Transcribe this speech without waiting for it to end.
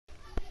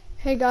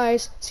Hey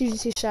guys,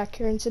 CGC Shaq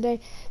here, and today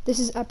this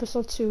is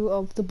episode 2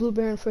 of the Blue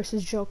Baron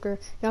vs. Joker.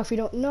 Now, if you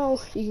don't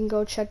know, you can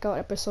go check out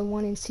episode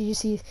 1 in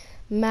CGC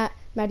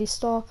Matty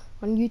Stall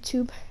on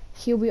YouTube.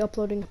 He'll be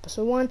uploading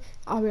episode 1.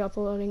 I'll be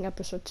uploading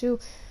episode 2.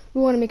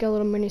 We want to make a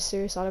little mini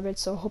series out of it,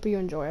 so hope you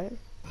enjoy it.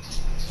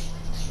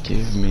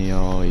 Give me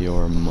all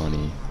your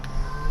money,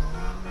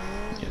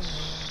 you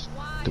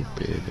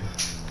stupid.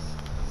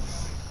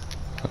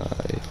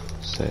 I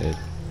said,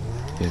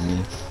 give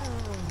me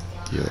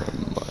your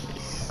money.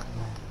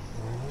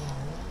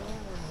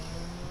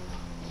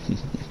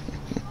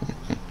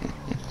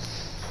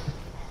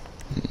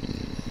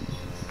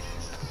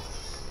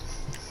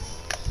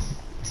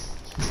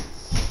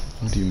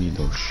 What do you mean,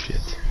 oh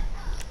shit?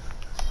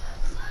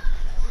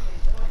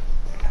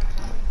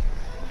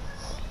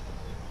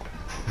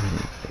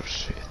 Oh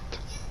shit.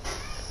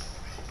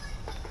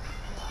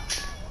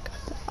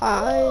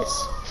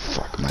 Eyes.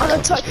 Fuck my On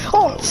a touch.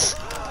 Oh!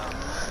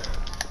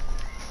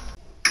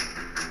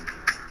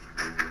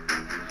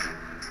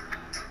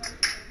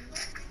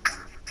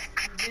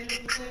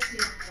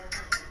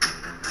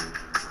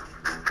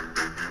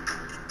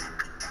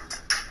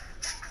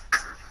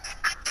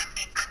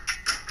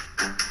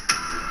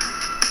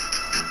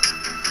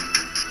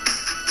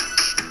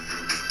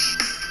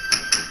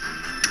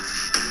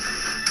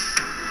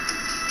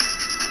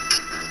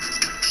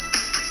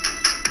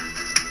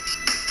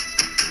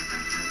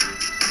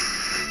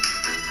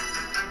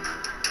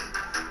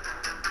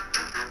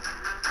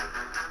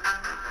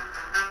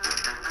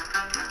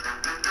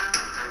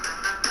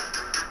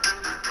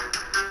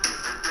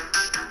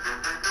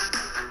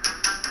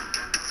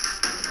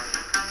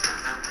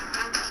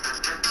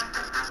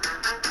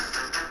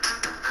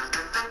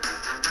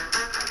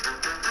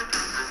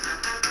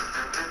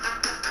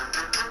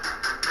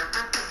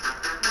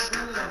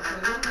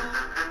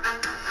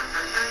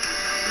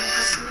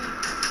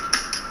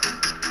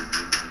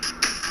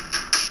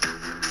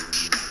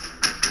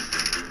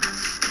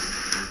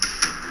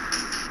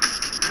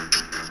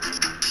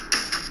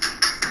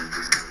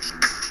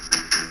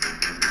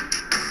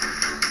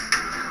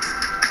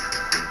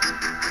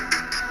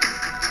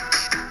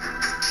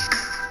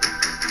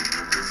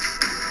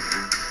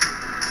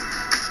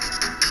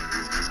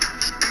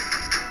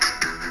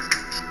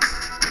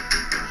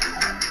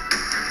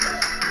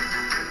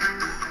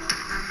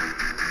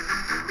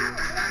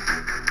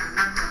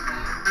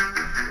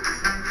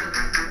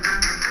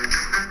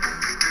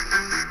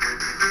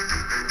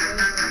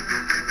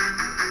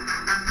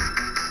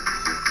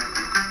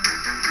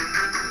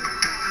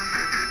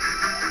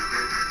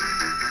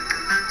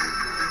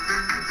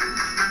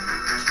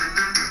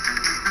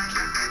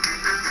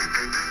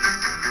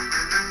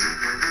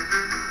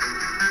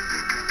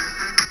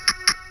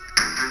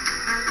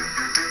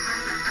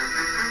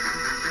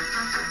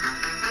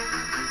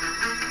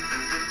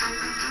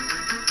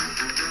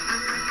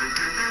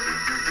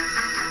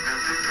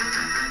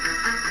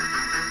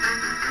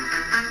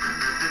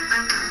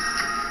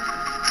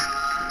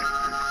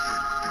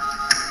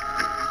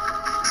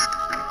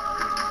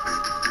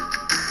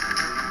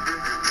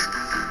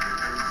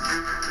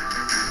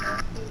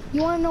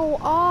 You wanna know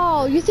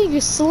all? You think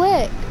you're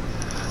slick?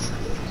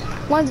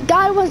 One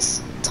guy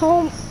once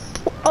told.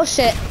 Oh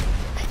shit.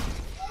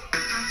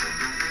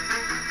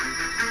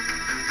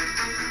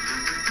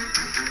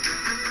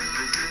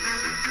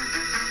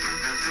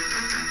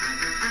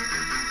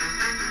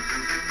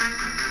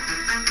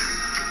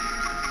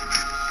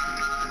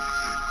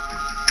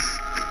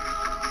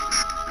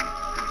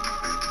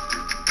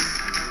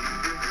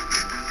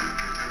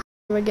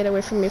 Get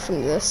away from me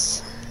from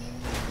this.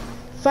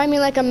 Find me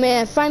like a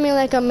man. Find me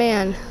like a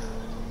man.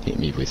 Hit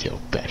me with your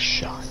best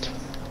shot.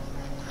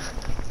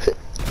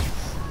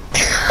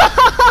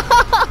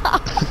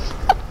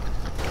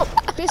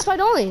 Face fight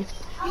only.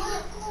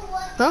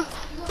 Huh?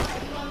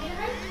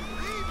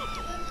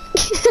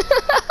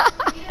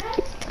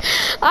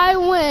 I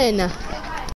win.